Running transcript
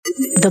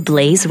The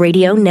Blaze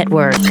Radio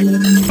Network.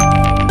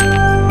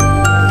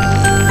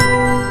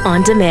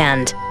 On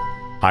demand.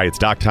 Hi, it's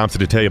Doc Thompson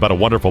to tell you about a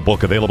wonderful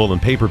book available in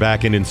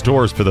paperback and in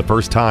stores for the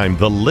first time,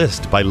 The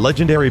List by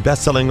legendary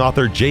best-selling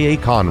author J.A.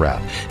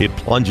 Conrad. It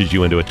plunges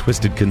you into a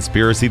twisted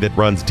conspiracy that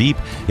runs deep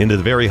into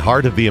the very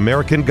heart of the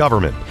American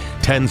government.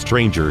 10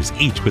 strangers,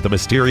 each with a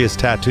mysterious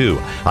tattoo,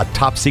 a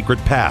top-secret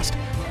past,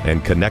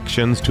 and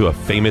connections to a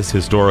famous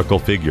historical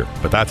figure.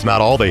 But that's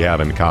not all they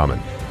have in common.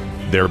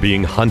 They're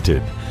being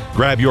hunted.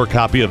 Grab your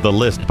copy of The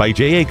List by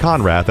J.A.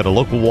 Conrad at a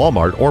local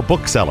Walmart or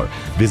bookseller.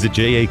 Visit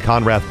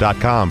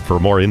jaconrad.com for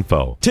more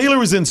info. Taylor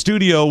was in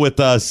studio with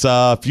us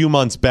a few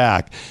months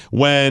back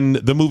when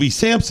the movie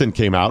Samson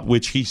came out,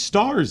 which he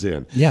stars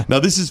in. Yeah. Now,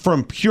 this is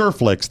from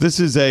Pureflix. This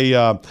is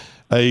a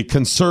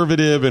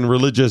conservative and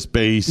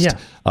religious-based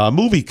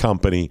movie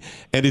company.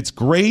 And it's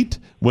great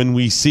when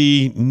we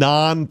see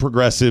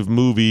non-progressive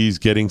movies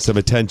getting some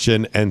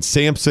attention. And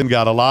Samson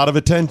got a lot of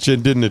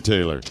attention, didn't it,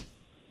 Taylor?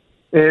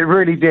 It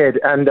really did,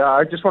 and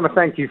I just want to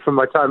thank you for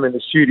my time in the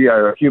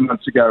studio a few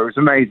months ago. It was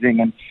amazing,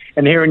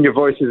 and hearing your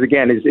voices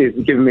again is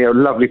giving me a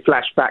lovely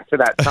flashback to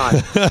that time.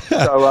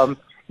 So,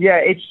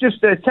 it's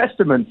just a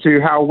testament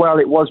to how well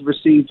it was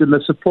received and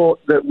the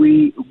support that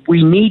we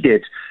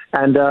needed,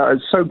 and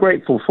I'm so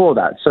grateful for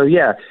that. So,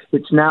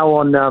 it's now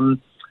on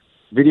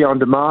video on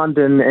demand,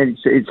 and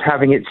it's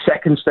having its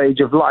second stage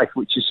of life,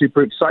 which is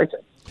super exciting.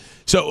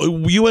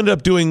 So you ended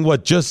up doing,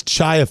 just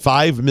shy of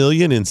 $5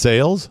 million in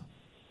sales?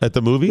 At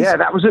the movies? Yeah,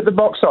 that was at the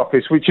box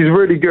office, which is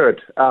really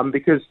good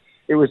because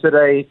it was at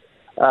a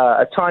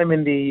time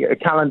in the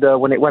calendar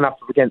when it went up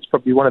against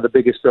probably one of the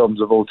biggest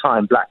films of all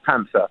time, Black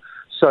Panther.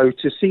 So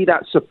to see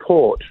that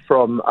support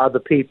from other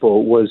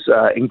people was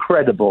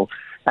incredible.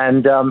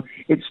 And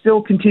it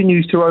still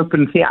continues to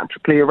open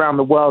theatrically around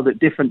the world at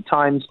different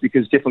times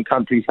because different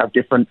countries have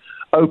different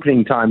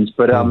opening times.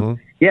 But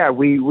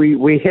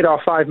we hit our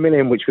 5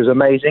 million, which was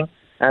amazing,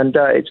 and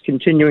it's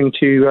continuing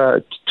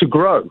to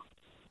grow.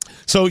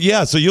 So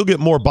you'll get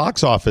more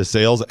box office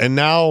sales, and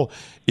now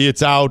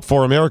it's out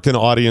for American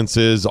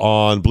audiences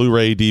on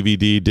Blu-ray,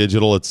 DVD,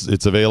 digital.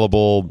 It's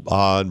available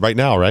right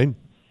now, right?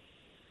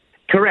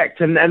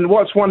 Correct. And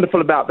what's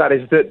wonderful about that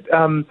is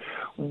that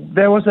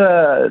there was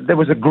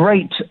a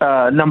great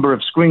number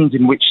of screens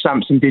in which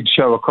Samson did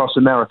show across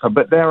America,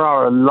 but there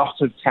are a lot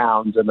of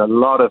towns and a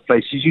lot of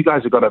places. You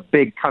guys have got a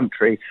big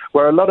country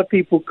where a lot of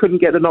people couldn't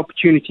get an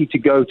opportunity to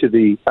go to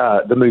the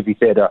movie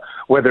theater,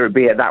 whether it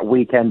be at that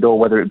weekend or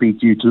whether it be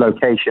due to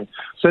location.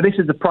 So this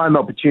is the prime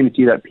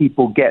opportunity that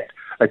people get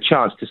a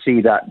chance to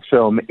see that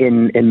film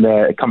in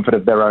the comfort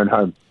of their own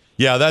home.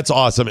 Yeah, that's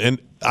awesome.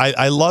 And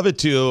I love it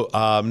too,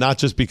 not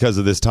just because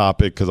of this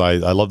topic, because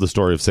I love the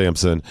story of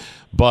Samson,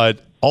 but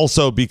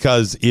also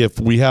because if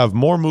we have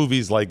more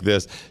movies like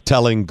this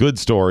telling good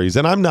stories,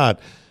 and I'm not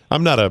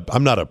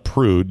a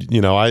prude,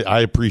 I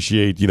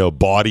appreciate,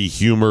 body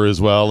humor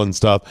as well and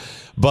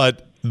stuff,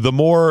 but the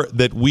more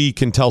that we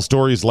can tell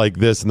stories like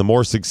this and the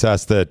more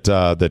success that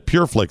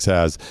Pureflix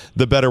has,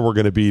 the better we're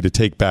going to be to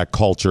take back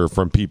culture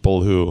from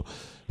people who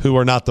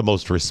are not the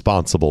most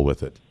responsible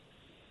with it.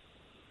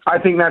 I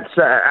think that's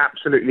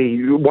absolutely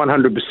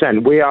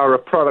 100%. We are a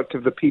product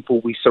of the people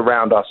we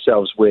surround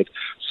ourselves with.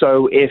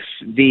 So if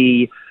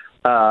the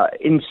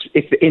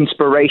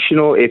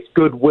inspirational, if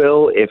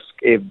goodwill, if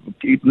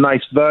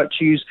nice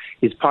virtues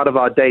is part of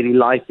our daily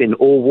life in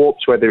all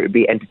walks, whether it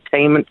be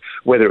entertainment,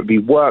 whether it be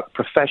work,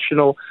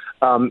 professional,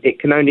 it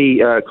can only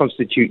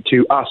constitute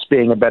to us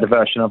being a better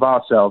version of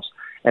ourselves,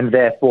 and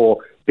therefore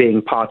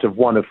being part of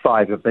one of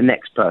five of the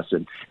next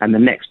person and the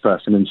next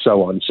person and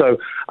so on. So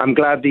I'm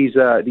glad these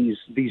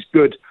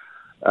good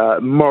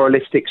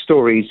moralistic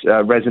stories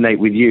resonate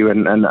with you,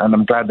 and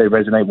I'm glad they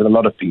resonate with a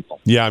lot of people.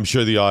 Yeah, I'm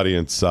sure the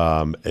audience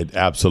it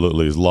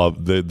absolutely is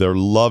they're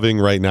loving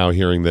right now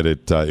hearing that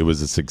it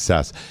was a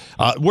success.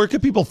 Where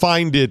can people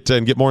find it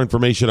and get more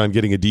information on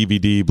getting a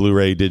DVD,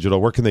 Blu-ray,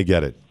 digital? Where can they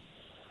get it?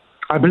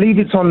 I believe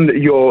it's on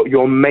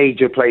your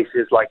major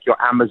places like your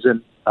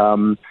Amazon,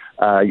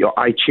 your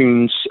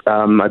iTunes.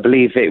 I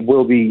believe it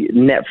will be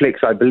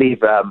Netflix. I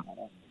believe a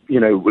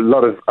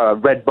lot of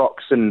Redbox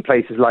and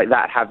places like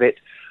that have it.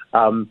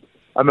 I'm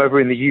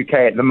over in the UK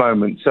at the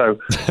moment, so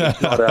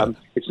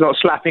it's not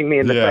slapping me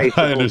in the face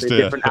with all the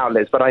different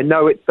outlets, but I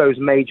know it's those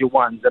major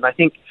ones. And I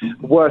think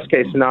worst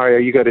case scenario,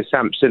 you go to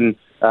Samson,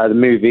 the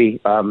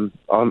movie,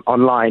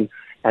 online,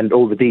 and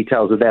all the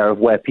details are there of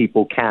where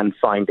people can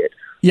find it.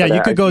 Yeah,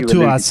 you could go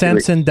to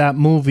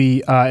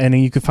Samson.movie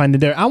and you could find it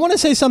there. I want to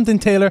say something,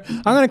 Taylor.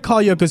 I'm going to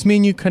call you because me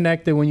and you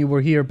connected when you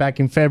were here back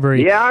in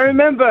February. Yeah, I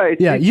remember.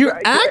 Your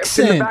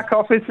accent. In the back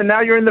office, and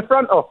now you're in the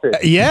front office.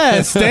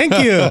 Yes, thank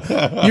you.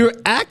 Your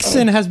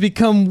accent has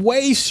become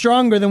way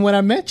stronger than when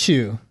I met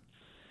you.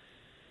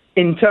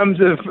 In terms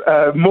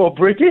of more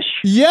British?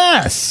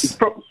 Yes.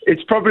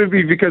 It's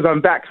probably because I'm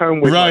back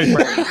home with my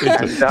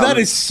friends. That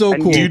is so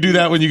cool. Do you do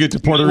that when you get to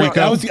Puerto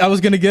Rico? I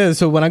was going to get it.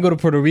 So when I go to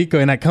Puerto Rico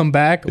and I come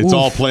back, it's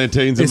all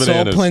plantains and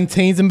bananas. It's all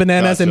plantains and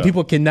bananas, Gotcha. and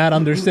people cannot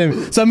understand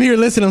me. So I'm here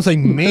listening. I'm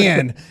saying,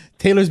 man,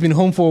 Taylor's been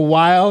home for a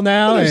while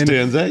now.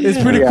 Understands that.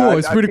 It's pretty cool.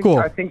 It's pretty cool.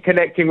 I think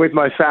connecting with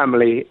my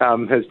family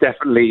has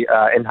definitely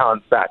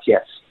enhanced that,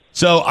 yes.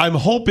 So I'm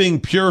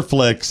hoping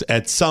Pureflix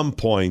at some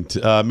point,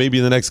 maybe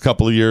in the next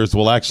couple of years,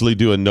 will actually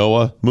do a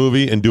Noah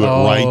movie and do it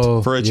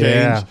right for a change.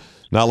 Yeah.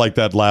 Not like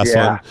that last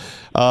one.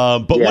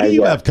 But what do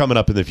you have coming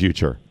up in the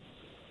future?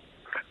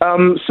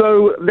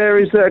 So there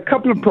is a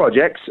couple of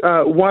projects,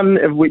 one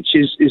of which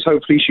is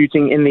hopefully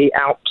shooting in the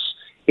Alps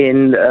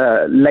in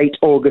late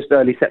August,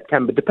 early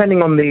September,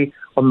 depending on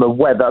the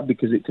weather,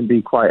 because it can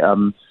be quite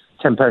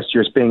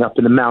tempestuous being up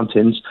in the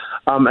mountains,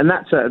 and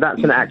that's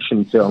an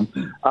action film.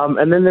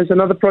 And then there's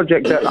another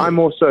project that I'm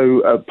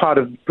also part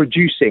of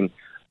producing,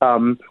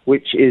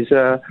 which is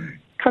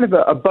kind of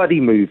a buddy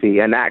movie,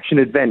 an action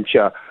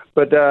adventure.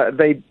 But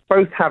they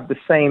both have the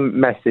same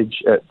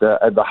message at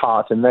the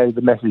heart, and they're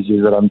the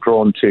messages that I'm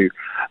drawn to,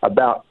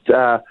 about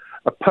a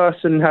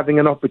person having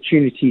an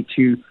opportunity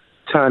to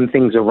turn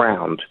things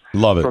around.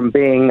 Love it. From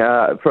being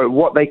for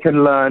what they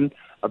can learn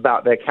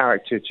about their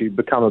character to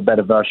become a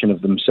better version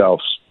of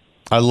themselves.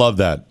 I love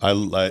that.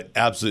 I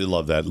absolutely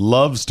love that.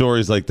 Love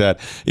stories like that.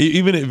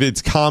 Even if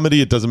it's comedy,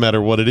 it doesn't matter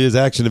what it is,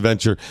 action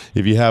adventure.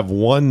 If you have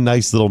one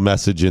nice little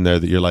message in there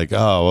that you're like,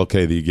 oh,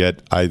 okay, that you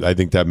get, I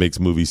think that makes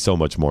movies so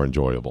much more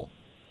enjoyable.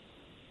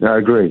 I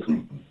agree.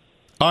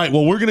 All right,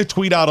 well, we're going to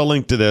tweet out a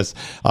link to this.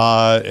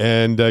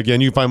 And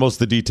again, you can find most of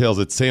the details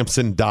at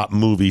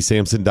Samson.movie,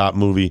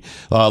 Samson.movie.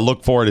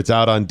 Look for it. It's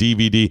out on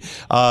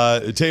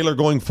DVD. Taylor,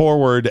 going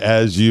forward,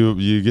 as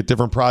you get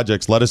different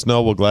projects, let us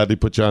know. We'll gladly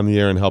put you on the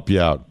air and help you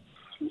out.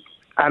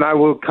 And I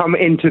will come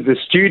into the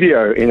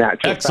studio in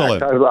actual Excellent.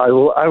 fact. I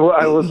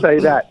will say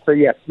that. So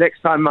yes, next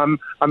time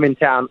I'm in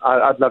town,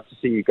 I'd love to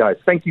see you guys.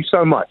 Thank you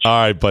so much. All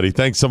right, buddy.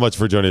 Thanks so much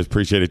for joining us.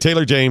 Appreciate it.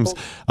 Taylor James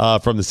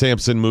from the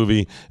Samson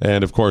movie,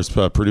 and of course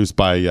produced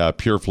by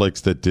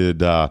Pureflix, that did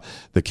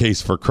The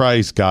Case for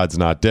Christ, God's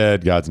Not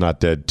Dead, God's Not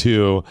Dead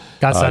 2.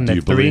 God's Not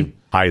Dead 3.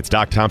 Hi, it's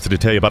Doc Thompson to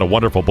tell you about a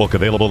wonderful book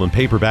available in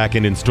paperback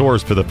and in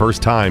stores for the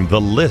first time,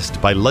 The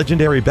List by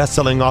legendary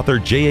best-selling author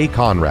J.A.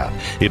 Conrad.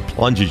 It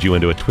plunges you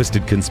into a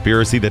twisted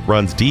conspiracy that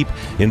runs deep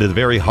into the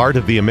very heart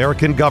of the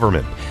American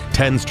government.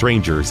 10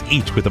 strangers,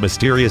 each with a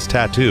mysterious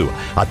tattoo,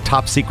 a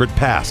top-secret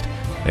past,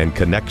 and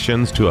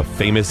connections to a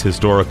famous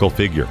historical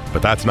figure.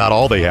 But that's not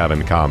all they have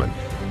in common.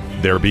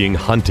 They're being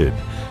hunted.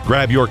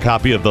 Grab your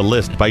copy of The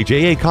List by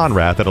J.A.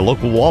 Conrad at a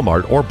local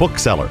Walmart or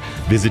bookseller.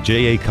 Visit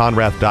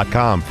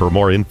jaconrad.com for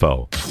more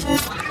info.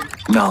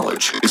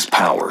 Knowledge is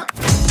power.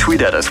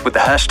 Tweet at us with the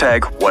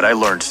hashtag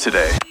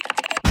 #WhatILearnedToday.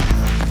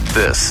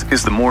 This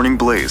is The Morning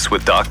Blaze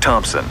with Doc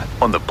Thompson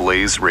on the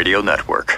Blaze Radio Network.